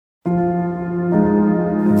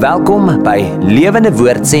Welkom by Lewende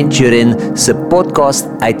Woord Centurion se podcast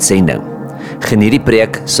uitsending. Geniet die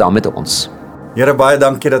preek saam met ons. Here, baie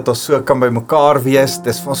dankie dat ons so kan by mekaar wees.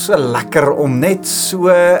 Dis vir ons so lekker om net so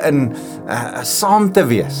saam te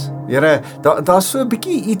wees. Here, daar's so 'n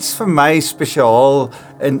bietjie iets vir my spesiaal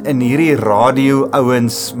in hierdie radio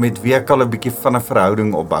ouens met wie ek al 'n bietjie van 'n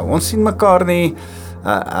verhouding opbou. Ons sien mekaar nie,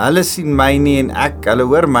 hulle sien my nie en hulle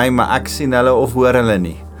hoor my, maar ek sien hulle of hoor hulle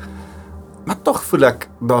nie. Maar tog voel ek,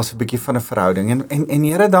 daar's 'n bietjie van 'n verhouding. En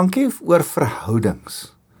Here, dankie oor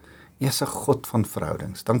verhoudings. U is 'n God van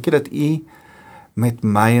verhoudings. Dankie dat U met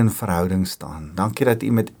my in verhouding staan. Dankie dat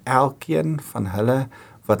U met elkeen van hulle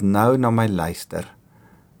wat nou na my luister,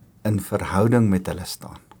 in verhouding met hulle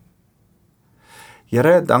staan.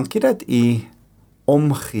 Here, dankie dat U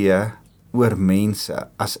omgee oor mense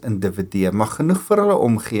as individue, maar genoeg vir hulle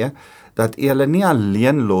omgee, dat U hulle nie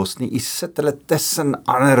alleen los nie, U sit hulle tussen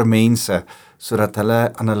ander mense, sodat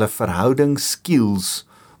hulle aan hulle verhoudingsskills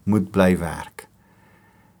moet bly werk.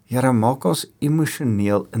 Here, maak ons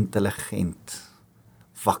emosioneel intelligent,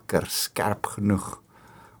 wakker, skerp genoeg,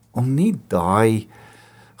 om nie daai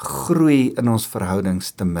groei in ons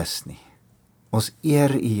verhoudings te mis nie. Ons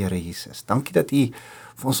eer U, Here Jesus. Dankie dat U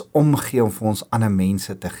vir ons omgee om vir ons ander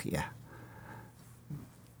mense te gee.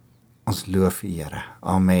 Ons loof U, Here.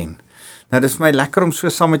 Amen. Nou, dis vir my lekker om so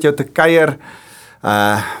saam met jou te kuier.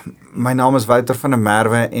 My naam is Wouter van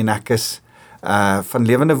Merwe en ek is van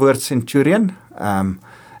Lewende Woord Centurion.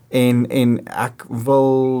 En ek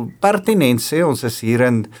wil pertinent sê, ons is hier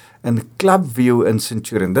in Clubview in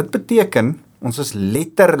Centurion. Dit beteken, ons is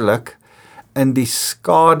letterlik in die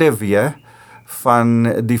skaduwee van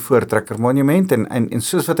die Voortrekker Monument. En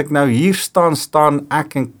soos wat ek nou hier staan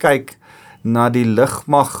ek en kyk na die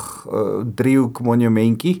lugmag driehoek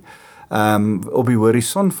monumentjie op die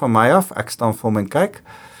horison van my af. Ek staan vir hom en kyk.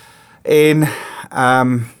 En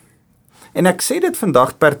ek sê dit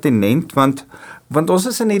vandag pertinent, want ons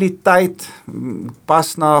is in hierdie tyd,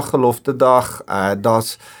 pas na geloftedag,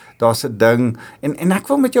 daar's 'n ding, en ek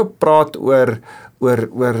wil met jou praat oor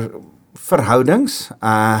verhoudings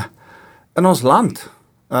in ons land.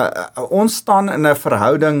 Ons staan in 'n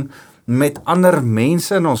verhouding met ander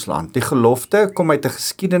mense in ons land. Die gelofte kom uit 'n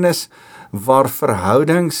geskiedenis waar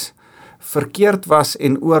verhoudings verkeerd was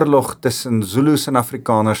en oorlog tussen Zulus en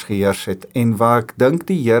Afrikaners geheers het, en waar ek dink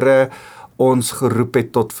die Here ons geroep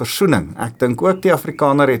het tot versoening. Ek dink ook die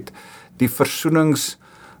Afrikaner het die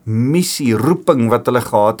versoeningsmissie, roeping wat hulle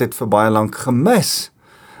gehad het vir baie lank gemis,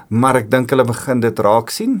 maar ek dink hulle begin dit raak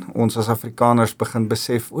sien. Ons as Afrikaners begin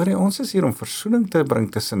besef, ons is hier om versoening te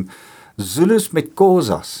bring tussen Zulus met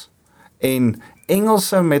Xhosas, en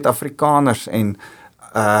Engelse met Afrikaners, en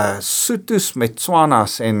Sothos met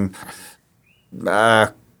Tswanas, en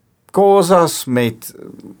Xhosas met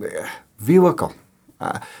wie ook al.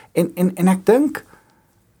 En ek dink,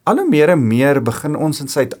 al hoe meer en meer begin ons in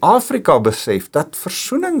Suid-Afrika besef, dat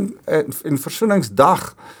versoening en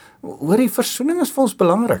versoeningsdag, die versoening is vir ons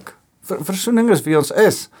belangrik. Versoening is wie ons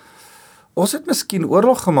is. Ons het miskien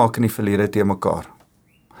oorlog gemaak in die verlede teen mekaar.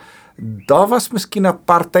 Daar was miskien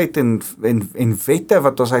apartheid en wette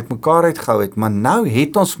wat ons uit mekaar uitgehou het, maar nou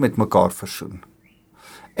het ons met mekaar versoen.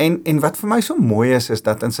 En wat vir my so mooi is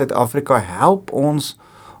dat in Suid-Afrika help ons,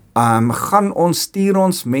 stuur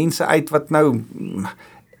ons mense uit wat nou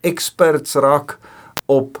experts raak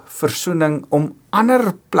op versoening, om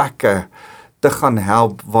ander plekke te gaan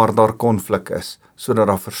help waar daar konflik is, sodat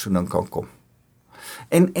daar versoening kan kom.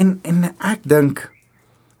 En ek dink,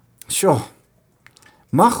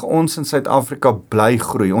 mag ons in Suid-Afrika bly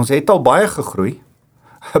groei. Ons het al baie gegroei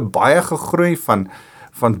van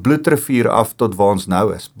Bloedrivier af tot waar ons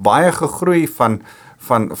nou is. Baie gegroei van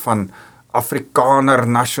Afrikaner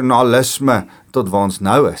nasionalisme tot waar ons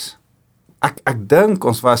nou is. Ek dink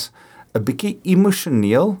ons was 'n bietjie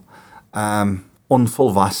emosioneel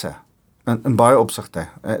onvolwasse in baie opsigte.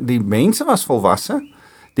 Die mense was volwasse,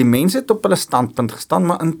 die mense het op hulle standpunt gestaan,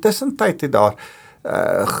 maar intussen tyd het daar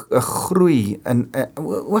 'n groei en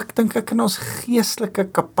ook dink ek in ons geestelike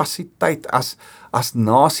kapasiteit as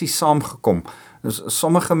nasie saamgekom. Dus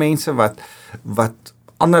sommige mense wat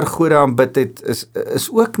ander gode aanbid het, is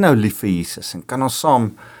ook nou lief vir Jesus en kan ons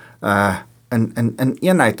saam in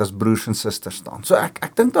eenheid as broers en susters staan. So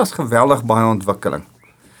ek dink daar's geweldig baie ontwikkeling.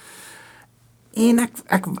 En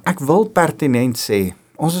ek wil pertinent sê,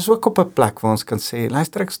 ons is ook op 'n plek waar ons kan sê,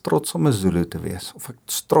 luister, ek is trots om 'n Zulu te wees, of ek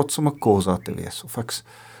is trots om 'n Xhosa te wees, of ek is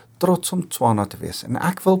trots om Tswana te wees. En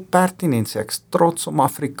ek wil pertinent sê, ek is trots om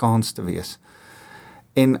Afrikaans te wees.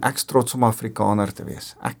 En ek is trots om Afrikaner te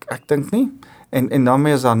wees. Ek dink nie, en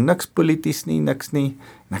daarmee is daar niks niks nie,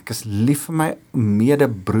 en ek is lief vir my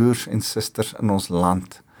medebroers en susters in ons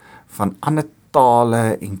land. van ander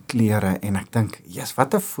tale en kleure en ek dink, yes,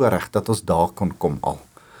 wat 'n voorreg dat ons daar kon kom al.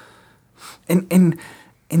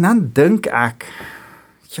 En dan dink ek,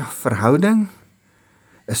 ja, verhouding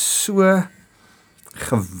is so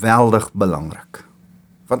geweldig belangrik.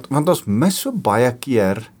 Want ons mis so baie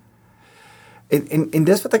keer, en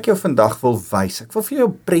dis wat ek jou vandag wil wys. Ek wil vir jou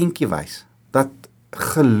 'n prentjie wys, dat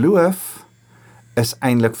geloof is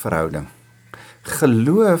eintlik verhouding.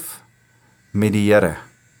 Geloof met die Here.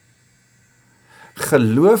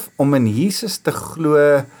 Geloof om in Jesus te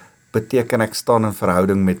glo, beteken ek staan in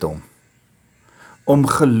verhouding met hom. Om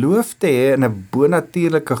geloof te hê in 'n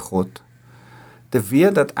bonatuurlike God, te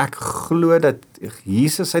weet dat ek glo dat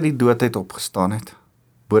Jesus uit die dood uit opgestaan het,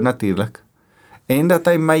 bonatuurlik, en dat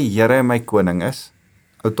hy my Here en my koning is,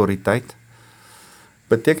 autoriteit,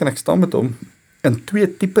 beteken ek staan met hom in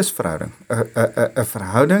twee tipes verhouding. 'n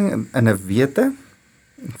verhouding in 'n wete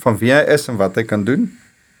van wie hy is en wat hy kan doen,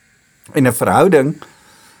 en 'n verhouding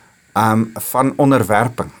van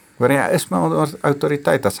onderwerping. Hoor jy, hy is my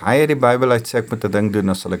autoriteit. As hy uit die Bybel uit sê ek moet 'n ding doen,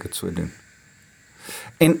 dan sal ek dit so doen.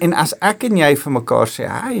 En as ek en jy vir mekaar sê,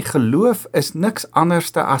 hey, geloof is niks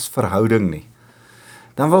anderste as verhouding nie,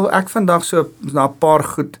 dan wil ek vandag so na 'n paar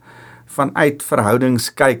goed vanuit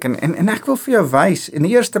verhoudings kyk, en ek wil vir jou wys, in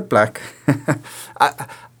die eerste plek,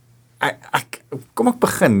 kom ek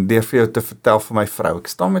begin deur vir jou te vertel van my vrou. Ek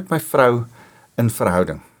staan met my vrou in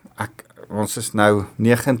verhouding. Ons is nou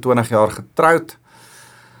 29 jaar getroud,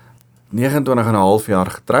 29 en 'n half jaar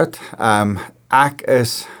getroud. Ek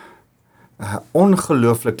is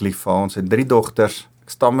ongelooflik lief vir haar. Ons het 3 dogters. Ek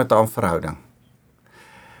staan met haar in verhouding.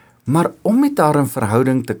 Maar om met haar in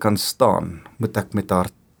verhouding te kan staan, moet ek met haar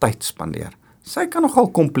tyd spandeer. Sy kan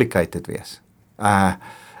nogal complicated wees.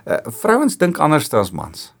 Vrouens dink anders as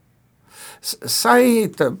mans. Sy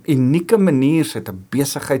het 'n unieke manier, sy het 'n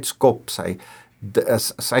besigheidskop, sy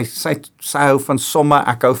hou van somme,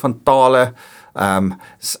 ek hou van tale,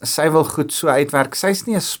 sy wil goed so uitwerk. Sy's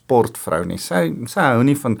nie 'n sportvrou nie. Sy hou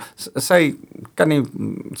nie van, sy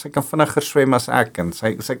kan vinniger swem as ek, en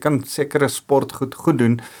sy kan sekere sport goed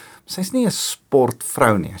doen. Sy's nie 'n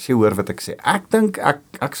sportvrou nie, as jy hoor wat ek sê. Ek dink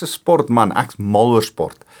ek's 'n sportman, ek's mal oor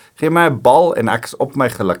sport. Gee my 'n bal en ek's op my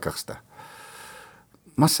gelukkigste.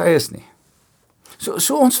 Maar sy is nie.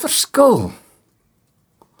 So ons verskil.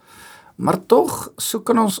 Maar tog soek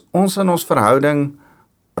ons in ons verhouding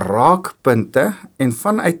raakpunte, en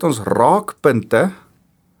vanuit ons raakpunte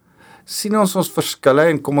sien ons verskille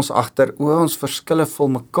en kom ons agter, ons verskille vul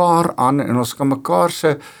mekaar aan, en ons kan mekaar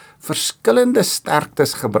se verskillende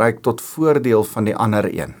sterktes gebruik tot voordeel van die ander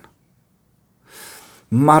een.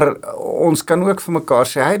 Maar ons kan ook vir mekaar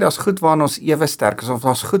sê, hey, daar's goed waarin ons ewe sterk is, of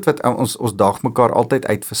daar's goed wat ons daag mekaar altyd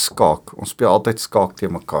uit vir skaak. Ons speel altyd skaak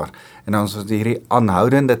teen mekaar. En dan is hierdie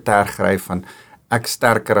aanhoudende tergry van ek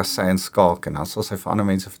sterker as sy in skaak, en dan sal sy vir ander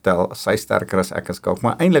mense vertel, sy sterker as ek in skaak.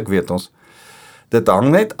 Maar eintlik weet ons, dit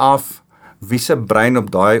hang net af wie se brein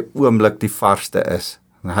op daai oomblik die varsste is.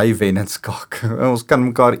 Hy wen in skaak. Ons kan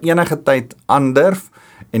mekaar enige tyd aandurf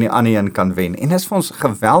en die ander een kan wen. En dit is vir ons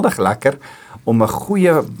geweldig lekker om 'n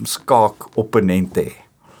goeie skaak opponent te hê.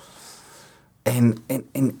 En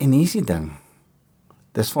hier is die ding.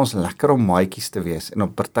 Dit is vir ons lekker om maatjies te wees en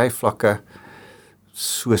op party vlakke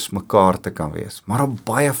soos mekaar te kan wees, maar op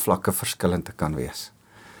baie vlakke verskillend te kan wees.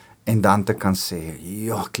 En dan te kan sê,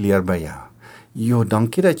 ja, ek leer by jou. Jo,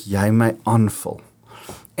 dankie dat jy my aanvul.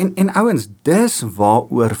 En ouens, dis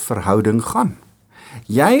waaroor verhouding gaan.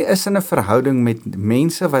 Jy is in 'n verhouding met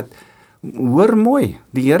mense wat, hoor mooi,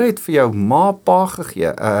 die Here het vir jou ma, pa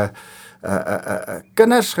gegee,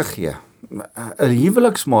 kinders gegee, 'n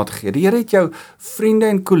huweliksmaat gegee. Die Here het jou vriende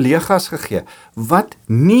en kollegas gegee, wat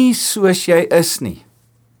nie soos jy is nie.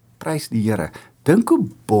 Prys die Here. Dink hoe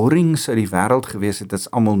boring sou die wêreld gewees het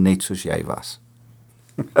as almal net soos jy was.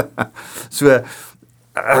 So,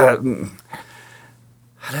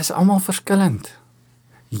 hulle is almal verskillend.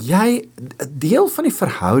 Jy, deel van die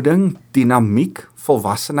verhouding, dinamiek,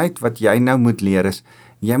 volwassenheid wat jy nou moet leer is,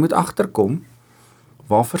 jy moet agterkom,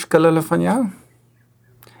 waar verskil hulle van jou?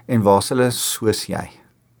 En waar is hulle soos jy?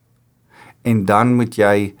 En dan moet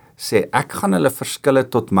jy sê, ek gaan hulle verskille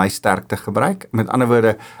tot my sterkte gebruik. Met ander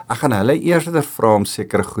woorde, ek gaan hulle eerder vra om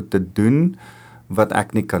sekere goed te doen, wat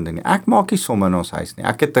ek nie kan doen nie. Ek maak nie somme in ons huis nie.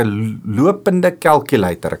 Ek het 'n lopende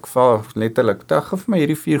calculator. Ek val letterlik, gee my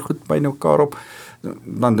hierdie 4 goed by mekaar op,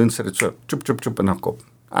 dan doen sy dit so, tjoep in haar kop.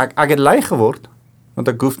 Ek het lui geword, want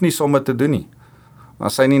ek hoef nie somme te doen nie.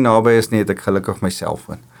 As sy nie naby is nie, het ek gelukkig my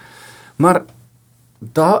selfoon. Maar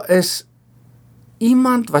daar is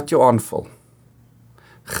iemand wat jou aanvul.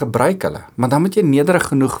 Gebruik hulle, maar dan moet jy nederig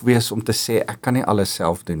genoeg wees om te sê, ek kan nie alles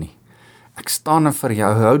self doen nie. Ek staan in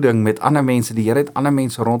verhouding met ander mense, die Here het ander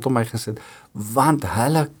mense rondom my gesit, want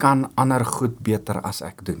hulle kan ander goed beter as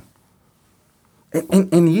ek doen.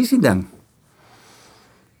 En hier is die ding,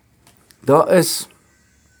 daar is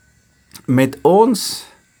met ons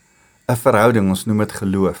 'n verhouding, ons noem dit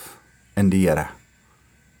geloof in die Here.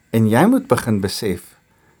 En jy moet begin besef,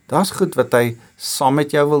 daar's goed wat hy saam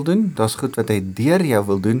met jou wil doen, daar's goed wat hy deur jou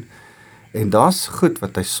wil doen, en daar's goed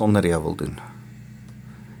wat hy sonder jou wil doen.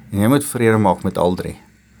 En jy moet vrede maak met al drie.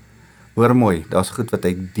 Hoor mooi, daar's goed wat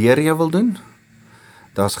hy deur jou wil doen,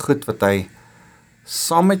 daar's goed wat hy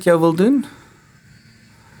saam met jou wil doen,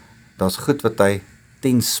 daar's goed wat hy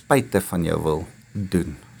ten spyte van jou wil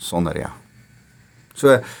doen, sonder jou.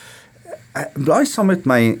 So, blaai saam met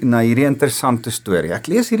my na hierdie interessante storie. Ek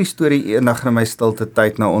lees hierdie storie eendag in my stilte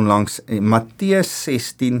tyd nou onlangs, Matteus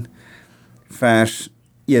 16 vers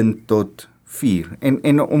 1 tot 4.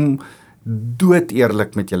 En om dood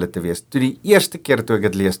eerlik met julle te wees, toe die eerste keer toe ek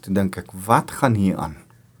dit lees, toe dink ek, wat gaan hier aan?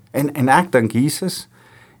 En ek dink, Jesus,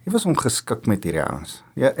 jy was ongeskik met hierdie ouens.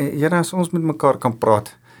 Here, as ons met mekaar kan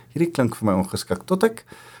praat, hierdie klink vir my ongeskik, tot ek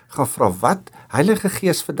gaan vra, wat, Heilige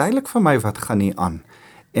Gees, verduidelik vir my, wat gaan hier aan?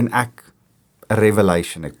 En ek,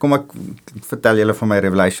 revelation het. Kom ek vertel julle van my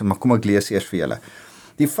revelation, maar kom ek lees eers vir julle.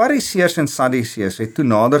 Die Fariseërs en Sadduseërs het toe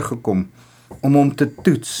nader gekom om hom te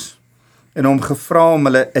toets en hom gevra om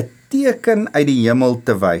hulle 'n teken uit die hemel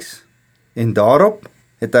te wys. En daarop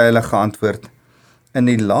het hy hulle geantwoord, in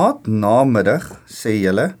die laat namiddag sê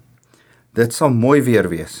julle, dit sal mooi weer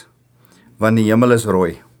wees, want die hemel is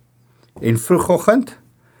rooi. En vroegoggend,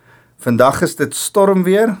 vandag is dit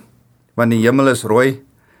stormweer, want die hemel is rooi,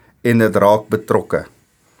 en dit raak betrokke.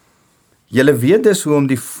 Julle weet dus hoe om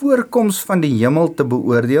die voorkoms van die hemel te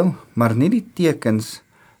beoordeel, maar nie die tekens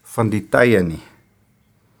van die tye nie.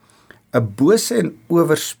 'n Bose en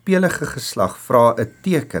owerspelige geslag vra 'n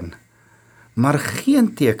teken, maar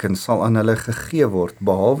geen teken sal aan hulle gegee word,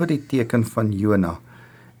 behalwe die teken van Jona,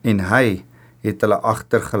 en hy het hulle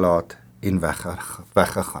agtergelaat en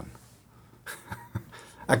weggegaan.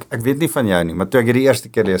 Ek weet nie van jou nie, maar toe ek die eerste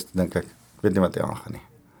keer lees, dink ek weet nie wat hier aangaan nie.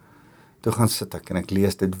 Toe gaan sit ek en ek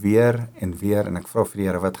lees dit weer en ek vra vir die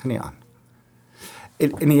Here, wat gaan nie aan?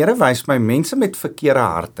 En die Here wys my mense met verkeerde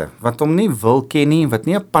harte, wat hom nie wil ken nie, wat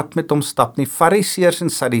nie 'n pad met hom stap nie, Fariseërs en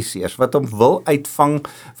Sadduseërs, wat hom wil uitvang,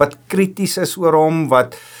 wat krities is oor hom,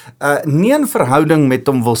 wat nie in verhouding met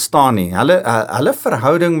hom wil staan nie. Hulle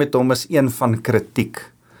verhouding met hom is een van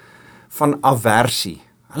kritiek, van aversie.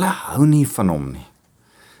 Hulle hou nie van hom nie.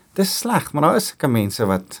 Dis sleg, maar daar is sulke mense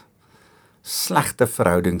wat slegte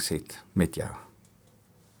verhoudings het met jou.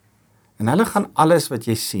 En hulle gaan alles wat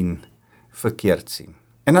jy sien, verkeerd sien.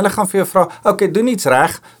 En hulle gaan vir jou vra, okay, doen iets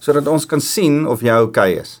reg, sodat ons kan sien of jy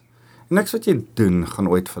okay is. En niks wat jy doen, gaan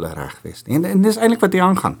ooit vir hulle reg wees nie. En dis eintlik wat hier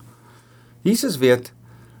aangaan. Jesus weet,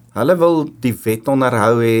 hulle wil die wet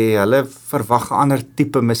onderhou hê, hulle verwag 'n ander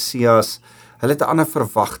tipe Messias, hulle het 'n ander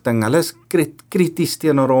verwagting, hulle is krities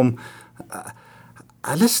teenoor hom,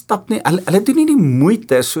 hulle stap nie, hulle doen nie die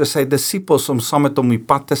moeite soos sy disippels om saam met hom die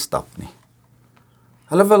pad te stap nie.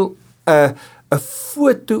 Hulle wil 'n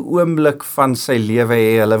foto-oomblik van sy lewe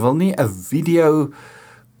hê, hulle wil nie 'n video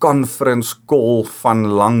conference call van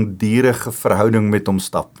langdurige verhouding met hom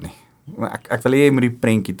stap nie. Ek wil hê jy moet die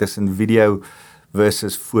prentjie tussen video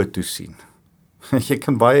versus foto sien. Jy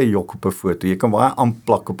kan baie jok op 'n foto, jy kan baie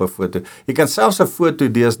aanplak op 'n foto, jy kan selfs 'n foto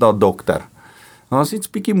deesdae dokter. Nou is iets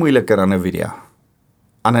bietjie moeiliker aan 'n video.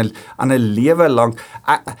 Aan 'n lewe lank.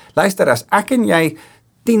 Luister, as ek en jy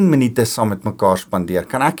 10 minute saam met mekaar spandeer,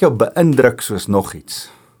 kan ek jou beïndruk soos nog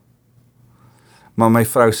iets. Maar my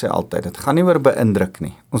vrou sê altyd, dit gaan nie oor beïndruk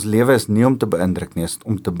nie. Ons lewe is nie om te beïndruk nie, is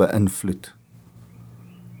om te beïnvloed.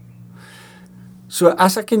 So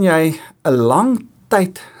as ek en jy 'n lang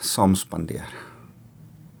tyd saam spandeer,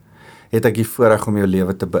 het ek die voorreg om jou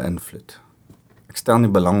lewe te beïnvloed. Ek stel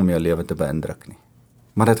nie belang om jou lewe te beïndruk nie.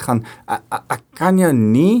 Maar dit gaan, ek kan jou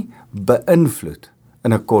nie beïnvloed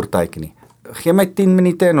in 'n kort tydjie nie. Gee my 10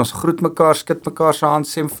 minute en ons groet mekaar, skud mekaar se hand,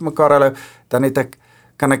 sê vir mekaar hallo, dan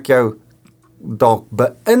kan ek jou dalk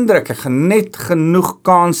beïndruk. Ek gaan net genoeg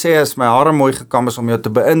kans hê as my hare mooi gekam is om jou te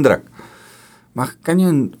beïndruk. Maar ek kan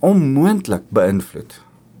jou onmoontlik beïnvloed.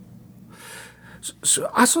 So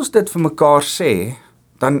as ons dit vir mekaar sê,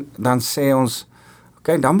 dan sê ons,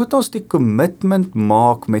 okay, dan moet ons die commitment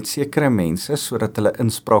maak met sekere mense, sodat hulle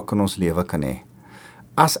inspraak in ons lewe kan hê.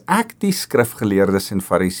 As ek die skrifgeleerdes en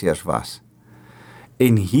fariseërs was,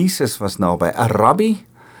 en Jesus was naby, 'n rabbi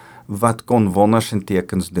wat kon wonders en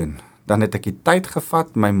tekens doen, dan het ek die tyd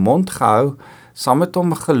gevat, my mond gehou, saam met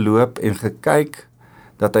hom geloop en gekyk,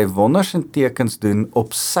 dat hy wonders en tekens doen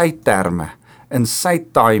op sy terme, in sy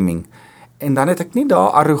timing, En dan het ek nie daar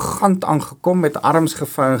arrogant aangekom met arms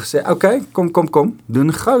gevou en gesê, okay, kom, doen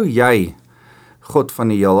gou jy, God van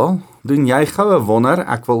die heelal, doen jy gou 'n wonder,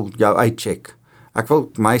 ek wil jou uitcheck. Ek wil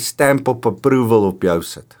my stamp op approval op jou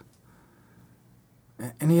sit.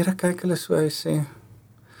 En die Here kyk hulle so, hy sê,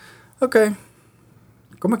 okay,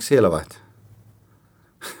 kom ek sê julle wat.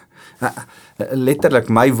 Letterlik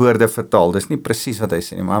my woorde vertaal, dis nie presies wat hy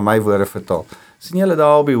sê nie, maar my woorde vertaal. Sien julle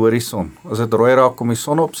daar op die horison, as dit rooi raak kom die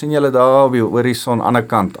son op, sien julle daar op die horison, ander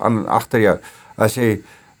kant, agter jou. As jy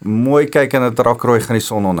mooi kyk en dit raak rooi, gaan die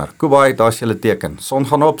son onder. Kubai, daar's julle teken. Son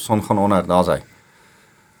gaan op, son gaan onder, daar's hy.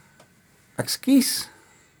 Ekskuus.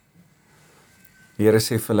 Die Here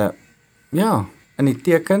sê vir hulle, ja, in die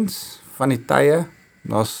tekens van die tye,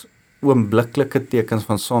 daar's oombliklike tekens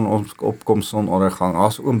van son opkom, son ondergang.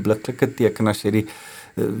 Daar's oombliklike teken as jy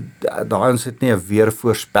daar ons het nie 'n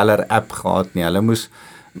weervoorspeller app gehad nie. Hulle moes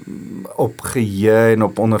op geheue en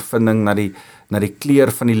op ondervinding na die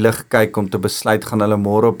kleur van die lig kyk om te besluit, gaan hulle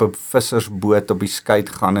môre op 'n vissersboot op die skei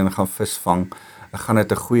gaan en gaan vis vang. Gaan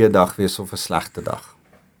dit 'n goeie dag wees of 'n slegte dag?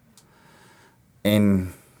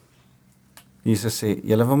 En Jesus sê,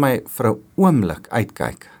 julle wil my vir 'n oomblik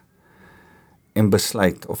uitkyk en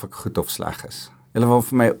besluit of ek goed of sleg is. Julle wil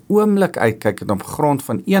vir my 'n oomblik uitkyk en op grond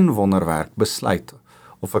van een wonderwerk besluit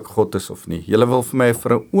of ek God is of nie. Julle wil vir my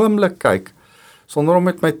vir 'n oomblik kyk sonder om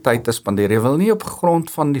met my tyd te spandeer. Jy wil nie op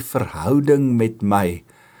grond van die verhouding met my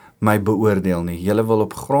beoordeel nie. Julle wil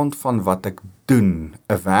op grond van wat ek doen,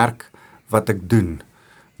 'n werk wat ek doen,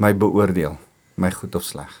 my beoordeel, my goed of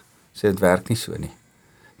sleg. Sê dit werk nie so nie.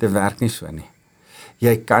 Dit werk nie so nie.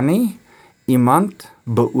 Jy kan nie iemand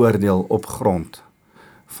beoordeel op grond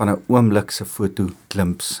van 'n oomblikse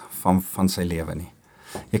fotoklimps van sy lewe nie.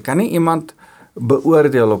 Jy kan nie iemand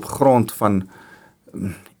beoordeel op grond van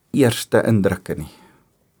eerste indrukke nie.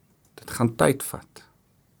 Dit gaan tyd vat.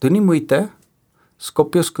 Doen nie moeite,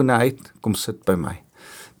 skop jou skoene uit, kom sit by my.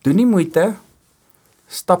 Doen nie moeite,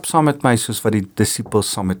 stap saam met my soos wat die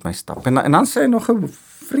disippels saam met my stap. En dan sê hy nog 'n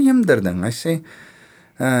vreemder ding. Hy sê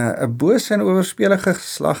 'n bose en oorspelige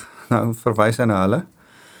geslag, nou verwys hy na hulle.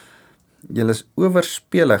 Julle is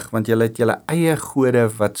oorspelig want julle het julle eie gode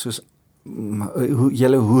wat soos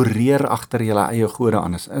julle hoereer agter julle eie gode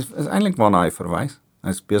aan is eintlik waarna hy verwys. Hy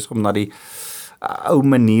is besig om na die ou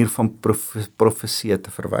manier van profesie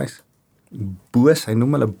te verwys. Hy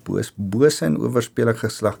noem hulle bose en oorspelige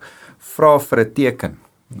geslag, vra vir 'n teken.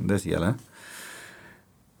 Dis julle.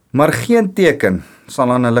 Maar geen teken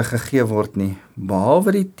sal aan hulle gegee word nie,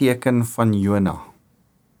 behalwe die teken van Jona.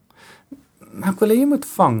 Nou, ek wil jy moet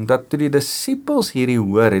vang, dat toe die disippels hierdie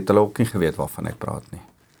hoor, het hulle ook nie geweet waarvan hy praat nie.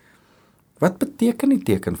 Wat beteken die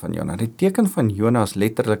teken van Jona? Die teken van Jona is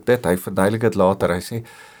letterlik dit, hy verduidelik dit later, hy sê,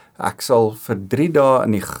 ek sal vir 3 dae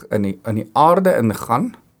in die aarde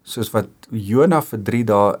ingaan, soos wat Jona vir 3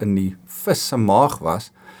 dae in die vis se maag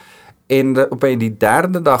was, en op die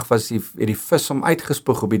 3de dag het die vis hom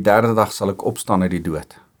uitgespoeg, op die 3de dag sal ek opstaan uit die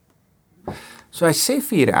dood. So hy sê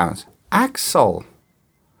vir hierdie ouens, ek sal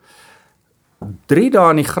 3 dae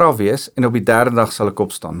in die graf wees, en op die 3de dag sal ek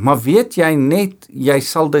opstaan. Maar weet jy net, jy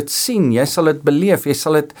sal dit sien, jy sal dit beleef, jy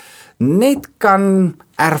sal dit net kan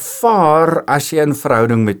ervaar as jy in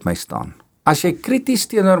verhouding met my staan. As jy krities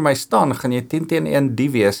teenoor my staan, gaan jy 10 teen 1 die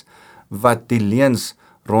wees, wat die leuns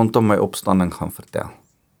rondom my opstanding gaan vertel.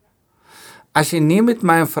 As jy nie met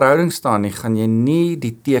my in verhouding staan nie, gaan jy nie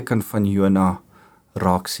die teken van Jona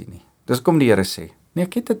raak sien nie. Dis kom die Here sê, nee,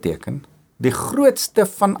 ek het 'n teken, die grootste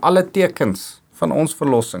van alle tekens van ons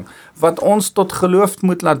verlossing, wat ons tot geloof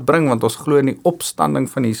moet laat bring, want ons glo in die opstanding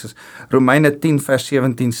van Jesus. Romeine 10 vers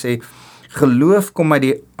 17 sê, geloof kom uit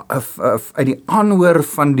die aanhoor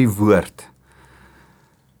van die woord.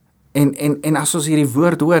 En as ons hierdie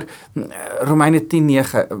woord hoor, Romeine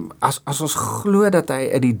 10:9, as ons glo dat hy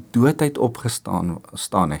uit die doodheid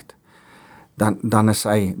opgestaan het,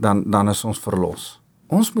 dan is ons verlos.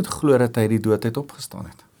 Ons moet glo dat hy uit die doodheid opgestaan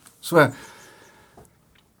het. So,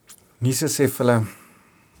 Jesus sê vir hulle,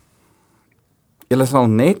 julle sal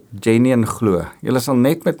net genuine glo, julle sal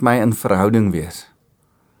net met my in verhouding wees.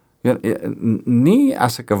 Nie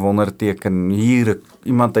as ek 'n wonderteken hier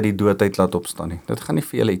iemand uit die doodheid laat opstaan nie. Dit gaan nie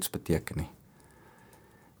vir julle iets beteken nie.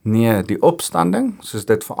 Nee, die opstanding, soos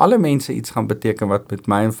dit vir alle mense iets gaan beteken wat met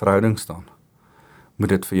my in verhouding staan, moet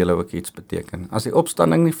dit vir julle ook iets beteken. As die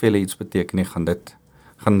opstanding nie vir julle iets beteken nie,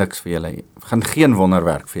 gaan niks vir julle, gaan geen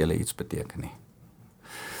wonderwerk vir julle iets beteken nie.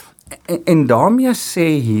 En daarmee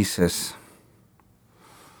sê Jesus,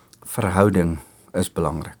 verhouding is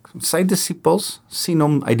belangrik. Sy disippels sien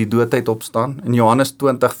hom uit die doodheid opstaan. In Johannes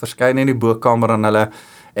 20 verskyn hy in die bokkamer aan hulle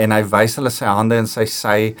en hy wys hulle sy hande en sy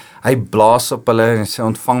sy, hy blaas op hulle en sê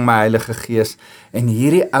ontvang my Heilige Gees, en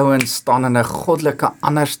hierdie ouens staan in 'n goddelike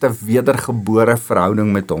anderste wedergebore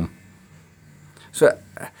verhouding met hom. So,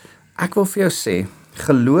 ek wil vir jou sê,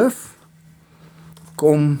 geloof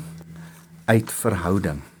kom uit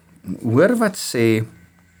verhouding. Hoor wat sê,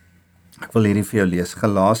 ek wil hierdie vir jou lees,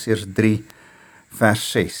 Galasiërs 3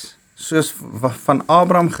 vers 6. Soos van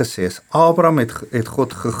Abraham gesê is, Abraham het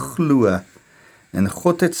God geglo, en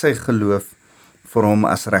God het sy geloof vir hom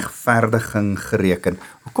as regverdiging gereken.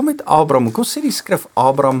 Hoekom sê die skrif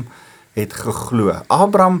Abraham het geglo?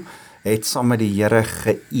 Abraham het saam met die Here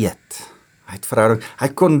geëet. Hy het verhouding. Hy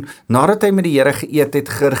kon, nadat hy met die Here geëet het,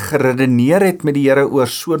 geredeneer het met die Here oor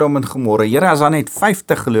Sodom en Gomorra. Here, as daar net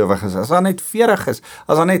 50 gelowiges is, as daar net 40 is,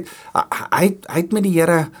 as daar net, hy het met die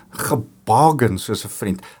Here gebagen soos 'n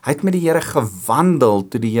vriend. Hy het met die Here gewandel,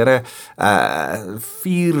 toe die Here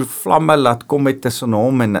 4 vlamme laat kom met tussen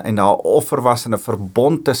hom en daar 'n offer was en 'n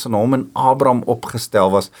verbond tussen hom en Abraham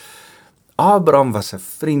opgestel was. Abraham was 'n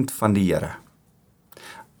vriend van die Here.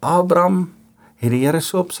 Abraham het die Here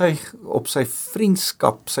so op sy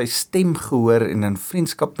vriendskap, sy stem gehoor en in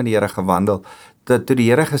vriendskap met die Here gewandel, dat toe die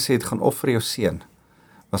Here gesê het, gaan offer jou seun,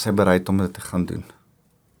 was hy bereid om dit te gaan doen.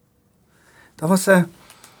 Daar was 'n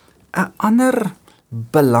ander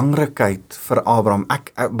belangrikheid vir Abraham.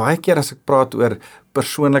 Baie keer as ek praat oor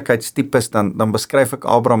persoonlikheidstipes, dan beskryf ek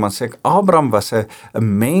Abraham en sê ek, Abraham was 'n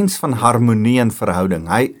mens van harmonie en verhouding.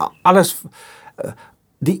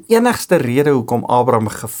 Die enigste rede hoekom Abraham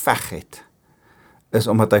geveg het, is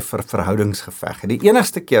omdat hy vir verhoudings geveg het. Die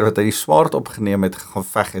enigste keer wat hy die swaard opgeneem het,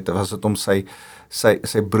 geveg het, was dit om sy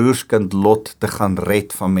broerskind Lot te gaan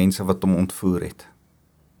red van mense wat hom ontvoer het.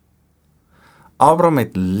 Abraham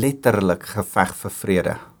het letterlik geveg vir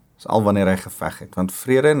vrede. Dis al wanneer hy geveg het, want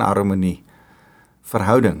vrede en harmonie,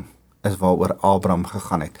 verhouding, is waaroor Abraham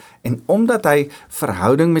gegaan het. En omdat hy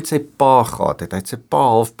verhouding met sy pa gehad het, hy het sy pa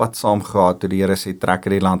halfpad saam gehad, toe die Here sê, trek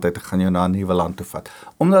uit die land uit, ek gaan jou na 'n nuwe land toe vat.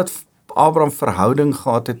 Omdat Abraham verhouding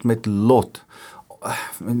gehad het met Lot,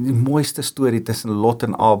 die mooiste storie tussen Lot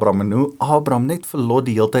en Abraham, en hoe Abraham net vir Lot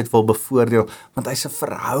die hele tyd wil bevoordeel, want hy's 'n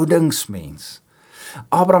verhoudingsmens.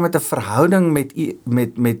 Abraham het 'n verhouding met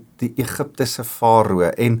die Egiptiese farao,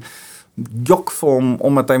 en jok vir hom,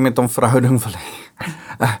 omdat hy met hom verhouding wil hê.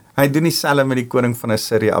 Hy doen dieselfde met die koning van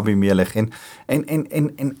Assirië, Abimelech, en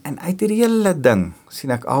uit hierdie hele ding,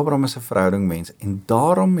 sien ek, Abraham is 'n verhoudingmens, en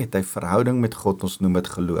daarom het hy verhouding met God, ons noem dit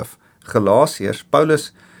geloof. Galasiërs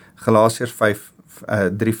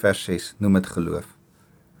 3 vers 6 noem dit geloof.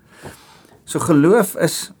 So geloof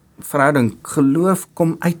is verhouding, geloof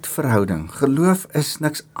kom uit verhouding, geloof is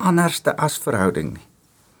niks anderste as verhouding nie.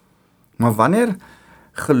 Maar wanneer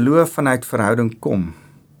geloof vanuit verhouding kom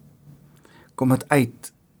dit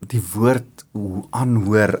uit die woord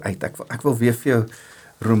aanhoor uit. Ek wil weer vir jou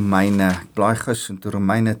Romeine, ek blaai gou so toe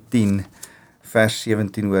Romeine 10 vers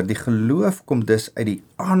 17 hoor. Die geloof kom dus uit die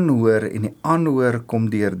aanhoor, en die aanhoor kom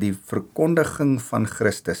deur die verkondiging van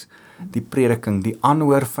Christus, die prediking, die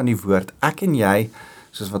aanhoor van die woord. Ek en jy,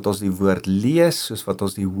 soos wat ons die woord lees, soos wat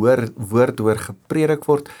ons die woord hoor gepredik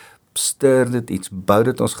word, stuur dit iets, bou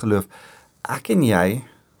dit ons geloof. Ek en jy,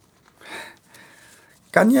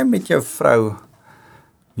 kan jy met jou vrou,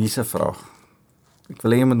 hier's 'n vraag, ek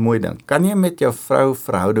wil hê jy moet mooi dink, kan jy met jou vrou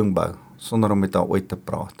verhouding bou, sonder om met haar ooit te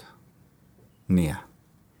praat? Nee,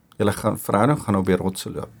 verhouding gaan op die rotse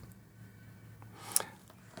loop.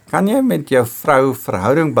 Kan jy met jou vrou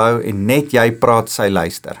verhouding bou, en net jy praat, sy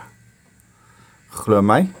luister? Glo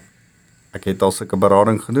my, ek het al sulke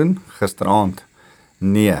berading gedoen, gisteraand.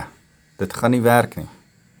 Nee, dit gaan nie werk nie.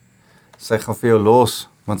 Sy gaan vir jou los,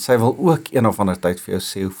 want sy wil ook een of ander tyd vir jou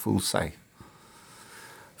sê, hoe voel sy?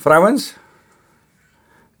 Vrouens,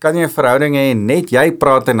 kan jy 'n verhouding hê, net jy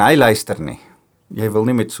praat en hy luister nie? Jy wil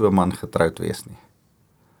nie met so 'n man getroud wees nie.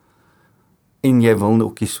 En jy wil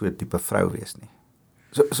ook nie so 'n tipe vrou wees nie.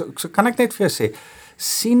 So kan ek net vir jou sê,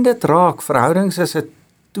 sien dit raak, verhoudings is 'n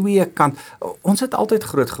twee kant. Ons het altyd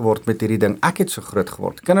groot geword met hierdie ding. Ek het so groot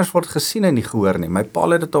geword. Kinders word gesien en nie gehoor nie. My pa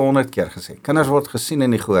het dit 100 keer gesê. Kinders word gesien en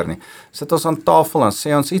nie gehoor nie. Sit ons aan tafel, dan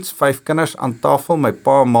sê ons iets, 5 kinders aan tafel, my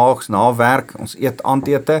pa maaks na werk, ons eet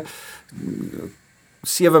aandete,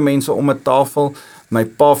 7 mense om 'n tafel, my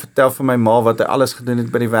pa vertel vir my ma wat hy alles gedoen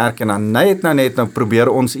het by die werk, en dan net probeer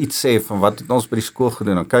ons iets sê van wat het ons by die skool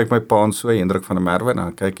gedoen. Dan kyk my pa en so, Hendrik van der Merwe,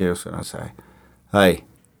 dan kyk hy so, dan sê hy, hey,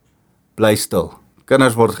 bly stil.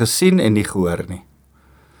 Kinders word gesien en nie gehoor nie.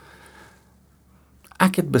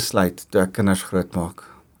 Ek het besluit, toe ek kinders groot maak,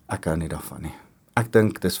 ek hou nie daarvan nie. Ek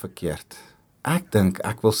dink dis verkeerd. Ek dink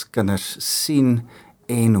ek wil kinders sien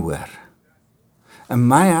en hoor. In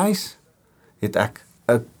my huis het ek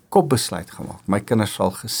 'n kopbesluit gemaak. My kinders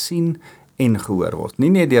sal gesien en gehoor word. Nie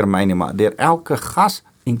net deur my nie, maar deur elke gas,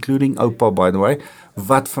 including oupa by the way,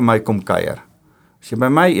 wat vir my kom kuier. As jy by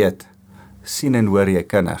my eet, sien en hoor jy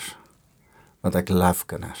kinders, want ek love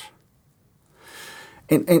kinders.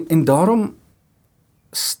 En daarom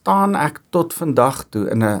staan ek tot vandag toe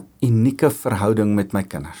in 'n unieke verhouding met my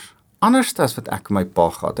kinders. Anders as wat ek my pa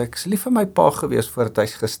gehad. Ek is lief vir my pa gewees voordat hy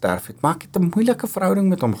gesterf het, maar ek het 'n moeilike verhouding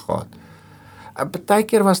met hom gehad.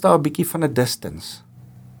 Partykeer was daar 'n bietjie van 'n distance.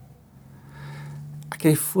 Ek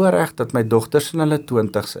het die voorreg dat my dogters in hulle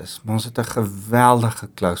 20's is, maar ons het 'n geweldige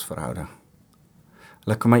close verhouding.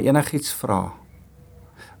 Hulle kan my enigiets vra,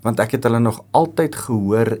 want ek het hulle nog altyd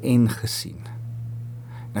gehoor en gesien.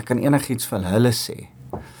 En ek kan enigiets vir hulle sê,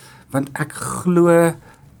 want ek glo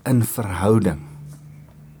in verhouding.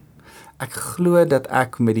 Ek glo dat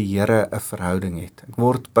ek met die Here 'n verhouding het. Ek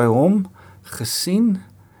word by hom gesien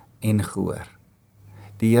en gehoor.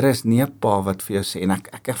 Die Here is nie 'n pa wat vir jou sê, en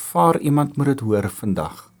ek ervaar iemand moet dit hoor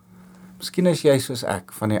vandag. Miskien is jy soos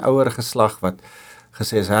ek, van die ouer geslag wat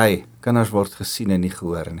gesê is, hey, kinders word gesien en nie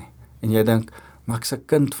gehoor nie. En jy dink, maar ek's 'n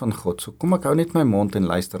kind van God, so kom ek hou net my mond en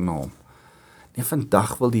luister na hom. Nee,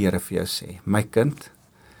 vandag wil die Here vir jou sê, my kind,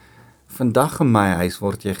 vandag in my huis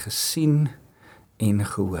word jy gesien en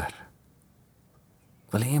gehoor.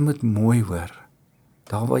 Ek wil hê jy moet mooi hoor,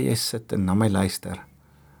 daar waar jy sit en na my luister.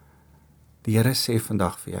 Die Here sê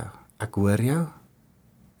vandag vir jou, ek hoor jou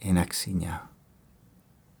en ek sien jou.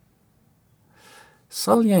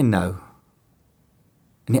 Sal jy nou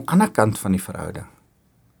aan die ander kant van die verhouding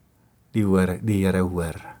die Here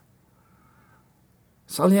hoor?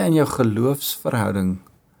 Sal jy in jou geloofsverhouding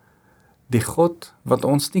die God wat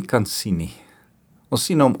ons nie kan sien nie. Ons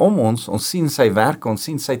sien hom om ons sien sy werke, ons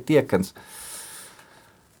sien sy tekens,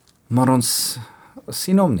 maar ons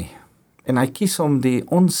sien hom nie. En hy kies om die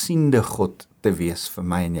onsiende God te wees vir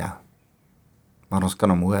my en jou. Maar ons kan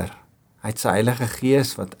hom hoor. Hy het sy Heilige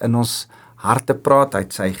Gees wat in ons harte praat, hy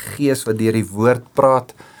het sy Gees wat deur die woord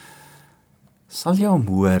praat. Sal jy hom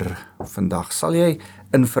hoor vandag? Sal jy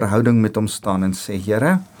in verhouding met hom staan en sê,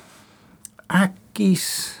 Here, ek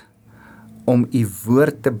kies om u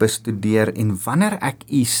woord te bestudeer, en wanneer ek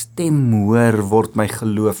u stem hoor, word my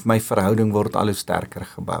geloof, my verhouding word al hoe sterker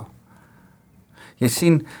gebou. Jy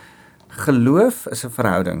sien, geloof is 'n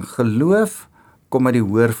verhouding. Geloof kom uit die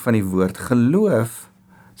hoor van die woord. Geloof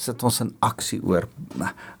sit ons in aksie oor.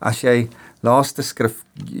 As jy laaste skrif,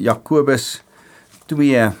 Jakobus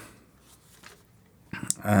 2,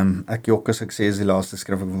 ek jok as ek sê is die laaste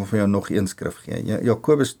skrif, ek wil vir jou nog een skrif gee.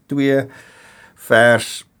 Jakobus 2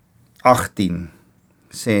 vers 18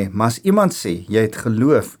 sê, maar as iemand sê, jy het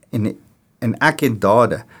geloof en ek het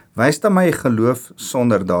dade, wys dan my geloof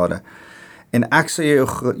sonder dade, en ek sal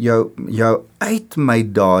jou uit my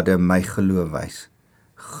dade my geloof wys.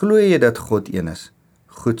 Glo jy dat God een is?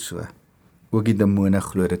 Goed so. Ook die demone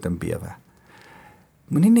glo dit en bewe.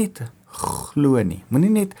 Moenie net glo nie. Moenie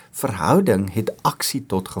net, verhouding het aksie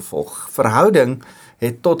tot gevolg. Verhouding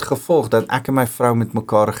het tot gevolg dat ek en my vrou met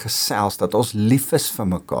mekaar gesels, dat ons lief is vir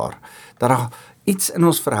mekaar, dat daar iets in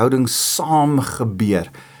ons verhouding saam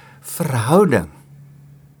gebeur. Verhouding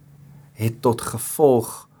het tot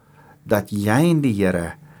gevolg dat jy en die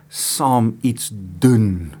Here saam iets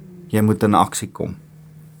doen. Jy moet in aksie kom.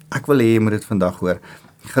 Ek wil hê jy moet dit vandag hoor.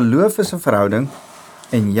 Geloof is 'n verhouding,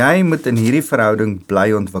 en jy moet in hierdie verhouding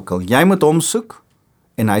bly ontwikkel. Jy moet hom soek,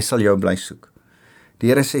 en hy sal jou bly soek. Die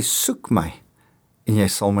Here sê, soek my, en jy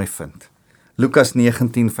sal my vind. Lukas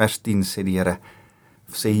 19 vers 10 sê die Here,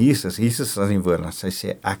 sê Jesus is aan die woord, hy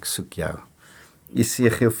sê, ek soek jou.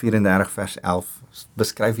 Esegiel 34 vers 11,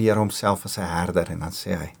 beskryf die Here homself as 'n herder, en dan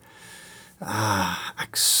sê hy,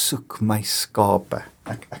 ek soek my skape.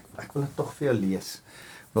 Ek wil dit tog vir jou lees.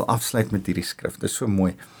 Ek wil afsluit met hierdie skrif, dit is so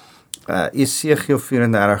mooi. Esegiel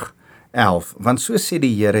 34, 11, want so sê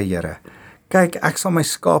die Here, kyk, ek sal my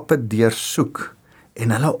skape deursoek en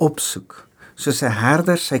hulle opsoek, soos 'n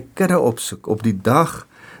herder sy kudde opsoek op die dag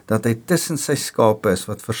dat hy tussen sy skape is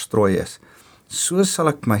wat verstrooi is. So sal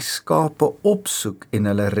ek my skape opsoek en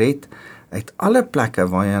hulle red uit alle plekke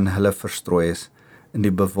waarin hulle verstrooi is in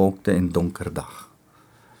die bewolkte en donker dag.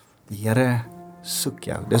 Die Here soek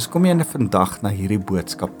jou. Dis kom jy vandag na hierdie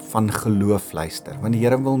boodskap van geloof luister, want die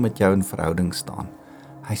Here wil met jou in verhouding staan.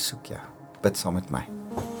 Hy soek jou. Bid saam met my.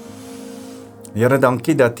 Here,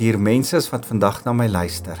 dankie dat hier mense is wat vandag na my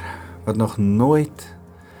luister, wat nog nooit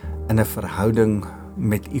in 'n verhouding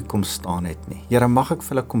met U kom staan het nie. Here, mag ek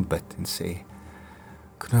vir hulle kom bid en sê,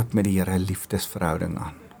 knoop met die Here 'n liefdesverhouding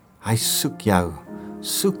aan. Hy soek jou.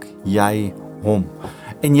 Soek jy hom.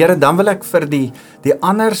 En Here, dan wil ek vir die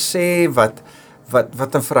ander sê wat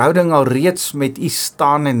wat 'n verhouding al reeds met U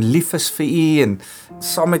staan en lief is vir U en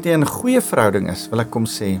saam met U in 'n goeie verhouding is, wil ek kom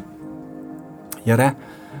sê, Here,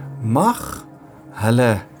 mag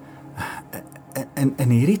hulle in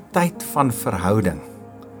hierdie tyd van verhouding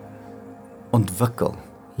ontwikkel,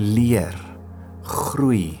 leer,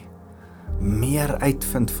 groei, meer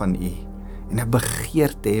uitvind van U en 'n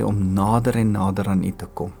begeerte hê om nader en nader aan U te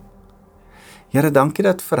kom. Here, dankie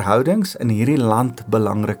dat verhoudings in hierdie land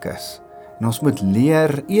belangrik is. En ons moet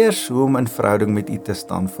leer eers hoe om in verhouding met U te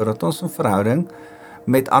staan, voordat ons in verhouding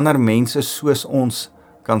met ander mense soos ons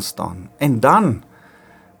kan staan. En dan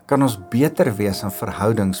kan ons beter wees in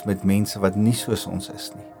verhoudings met mense wat nie soos ons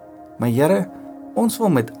is nie. Maar Here, ons wil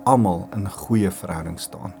met almal in goeie verhouding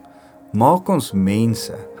staan. Maak ons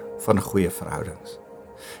mense van goeie verhoudings.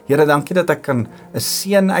 Here, dankie dat ek kan 'n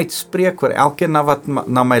seën uitspreek oor elkeen wat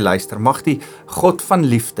na my luister. Mag die God van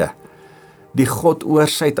liefde, die God oor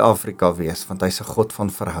Suid-Afrika wees, want hy's 'n God van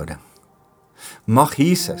verhouding. Mag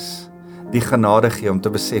Jesus die genade gee om te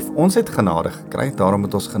besef, ons het genade gekry, daarom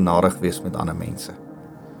moet ons genadig wees met ander mense.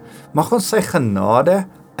 Mag ons sy genade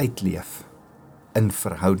uitleef in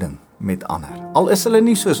verhouding met ander. Al is hulle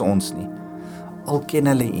nie soos ons nie, al ken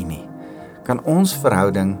hulle U nie, kan ons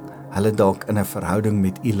verhouding hulle dalk in 'n verhouding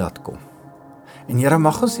met U laat kom. En Here,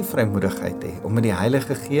 mag ons die vrymoedigheid hê om met die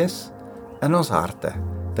Heilige Gees in ons harte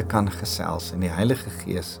te kan gesels en die Heilige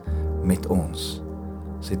Gees met ons.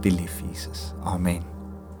 Ons het U lief, Jesus. Amen.